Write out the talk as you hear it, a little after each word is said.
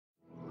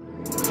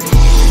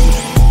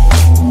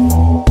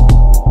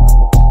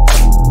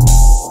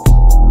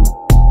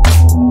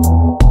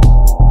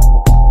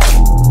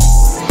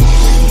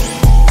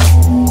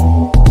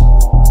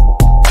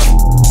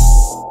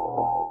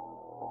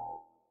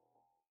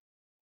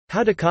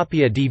How to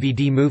copy a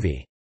DVD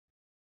movie.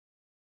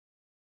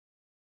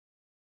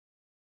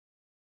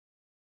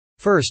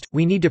 First,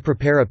 we need to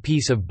prepare a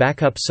piece of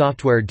backup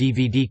software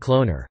DVD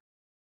Cloner.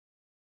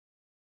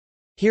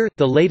 Here,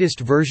 the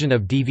latest version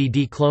of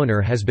DVD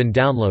Cloner has been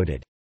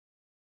downloaded.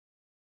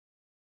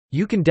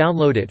 You can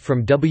download it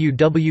from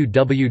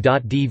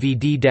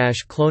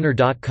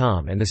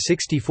www.dvd-cloner.com and the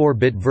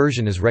 64-bit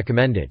version is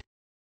recommended.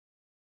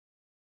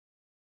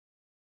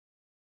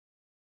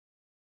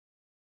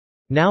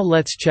 Now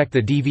let's check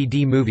the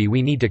DVD movie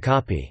we need to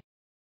copy.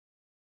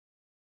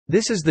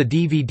 This is the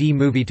DVD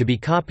movie to be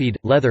copied,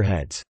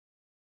 Leatherheads.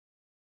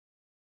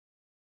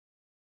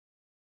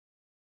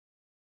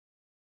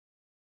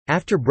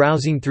 After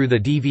browsing through the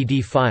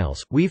DVD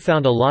files, we've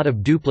found a lot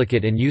of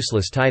duplicate and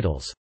useless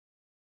titles.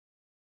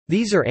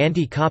 These are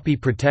anti-copy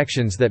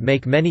protections that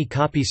make many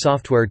copy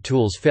software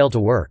tools fail to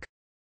work.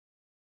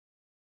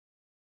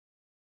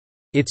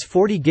 It's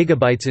 40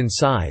 GB in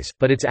size,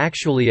 but it's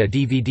actually a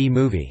DVD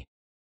movie.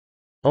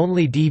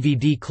 Only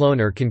DVD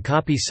Cloner can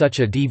copy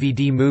such a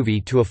DVD movie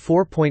to a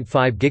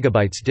 4.5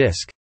 GB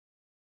disk.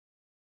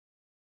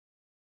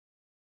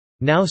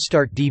 Now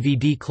start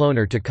DVD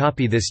Cloner to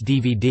copy this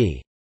DVD.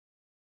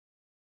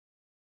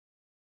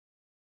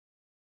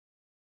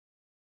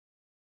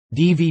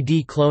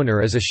 DVD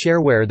Cloner is a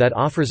shareware that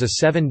offers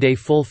a 7-day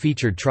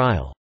full-featured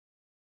trial.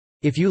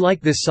 If you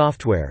like this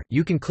software,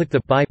 you can click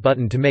the Buy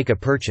button to make a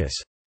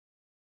purchase.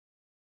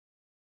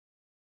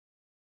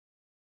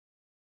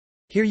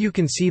 Here you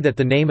can see that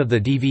the name of the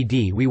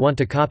DVD we want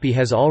to copy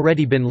has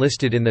already been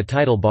listed in the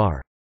title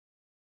bar.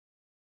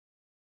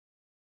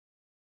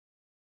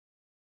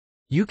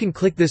 You can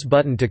click this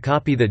button to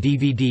copy the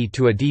DVD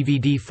to a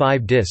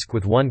DVD-5 disc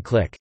with one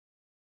click.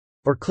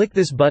 Or click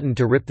this button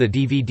to rip the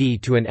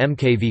DVD to an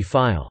MKV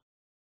file.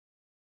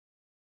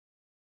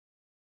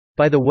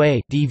 By the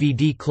way,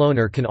 DVD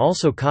Cloner can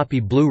also copy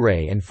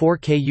Blu-ray and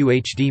 4K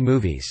UHD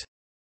movies.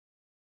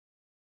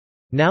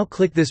 Now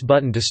click this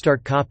button to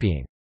start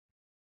copying.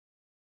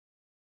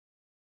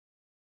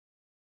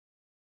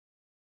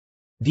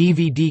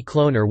 DVD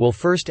Cloner will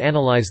first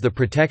analyze the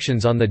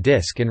protections on the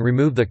disc and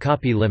remove the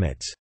copy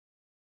limits.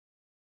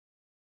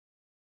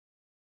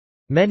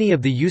 Many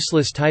of the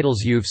useless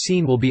titles you've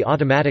seen will be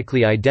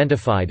automatically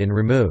identified and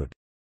removed.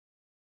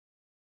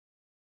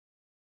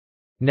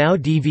 Now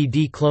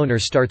DVD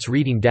Cloner starts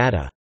reading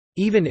data.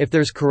 Even if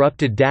there's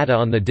corrupted data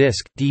on the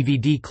disk,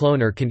 DVD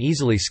Cloner can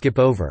easily skip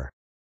over.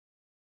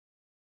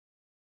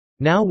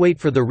 Now wait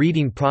for the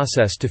reading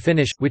process to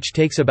finish, which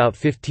takes about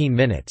 15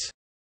 minutes.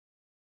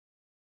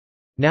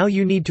 Now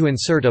you need to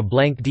insert a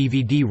blank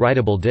DVD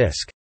writable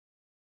disk.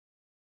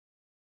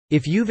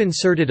 If you've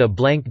inserted a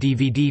blank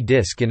DVD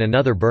disc in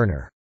another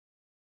burner,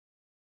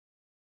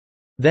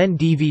 then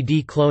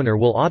DVD Cloner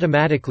will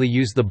automatically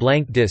use the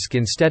blank disc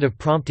instead of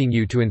prompting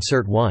you to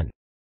insert one.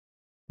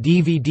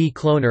 DVD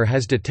Cloner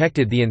has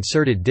detected the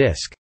inserted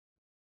disc.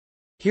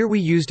 Here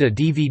we used a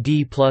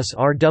DVD plus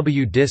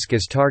RW disc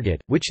as target,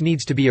 which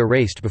needs to be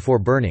erased before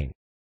burning.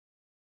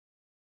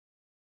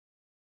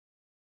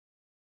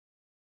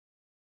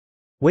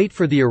 Wait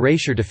for the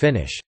erasure to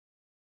finish.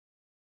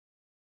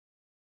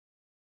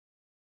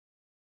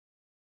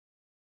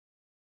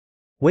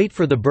 Wait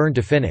for the burn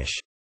to finish.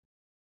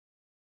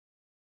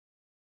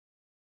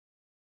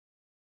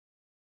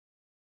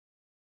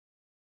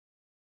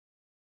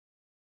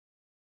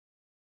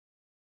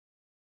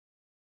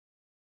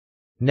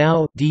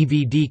 Now,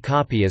 DVD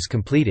copy is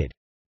completed.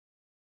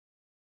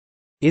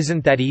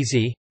 Isn't that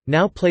easy?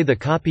 Now play the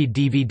copied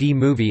DVD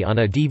movie on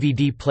a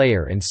DVD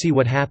player and see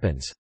what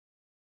happens.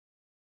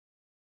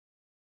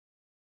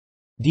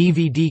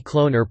 DVD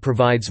Cloner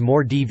provides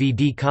more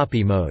DVD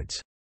copy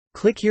modes.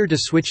 Click here to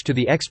switch to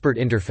the expert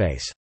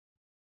interface.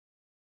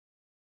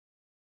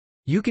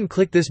 You can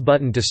click this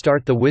button to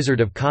start the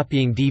wizard of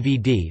copying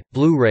DVD,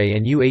 Blu-ray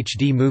and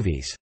UHD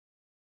movies.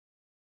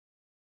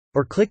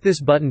 Or click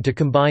this button to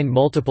combine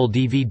multiple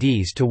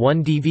DVDs to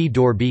one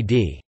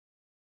DVD.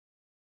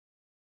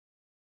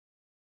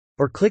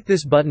 Or click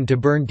this button to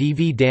burn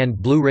DVD and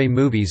Blu-ray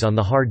movies on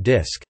the hard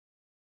disk.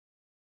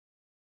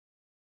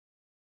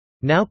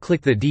 Now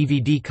click the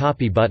DVD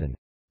copy button.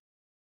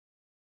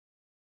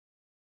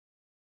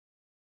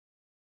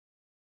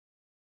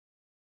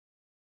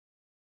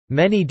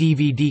 Many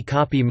DVD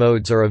copy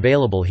modes are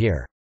available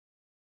here.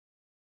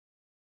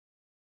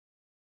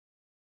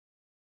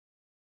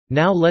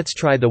 Now let's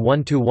try the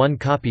one-to-one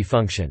copy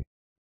function.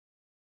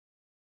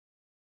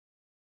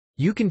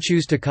 You can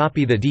choose to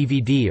copy the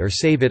DVD or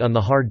save it on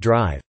the hard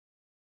drive.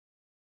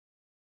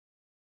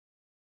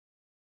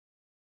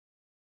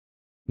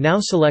 Now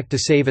select to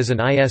save as an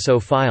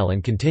ISO file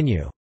and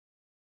continue.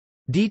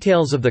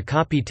 Details of the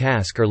copy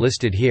task are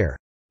listed here.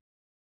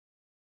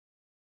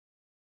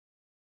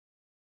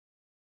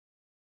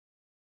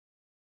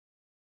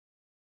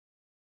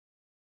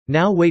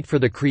 Now wait for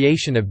the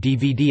creation of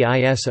DVD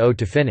ISO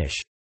to finish.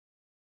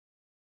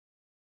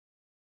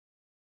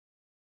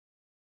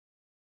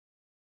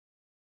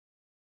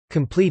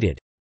 Completed.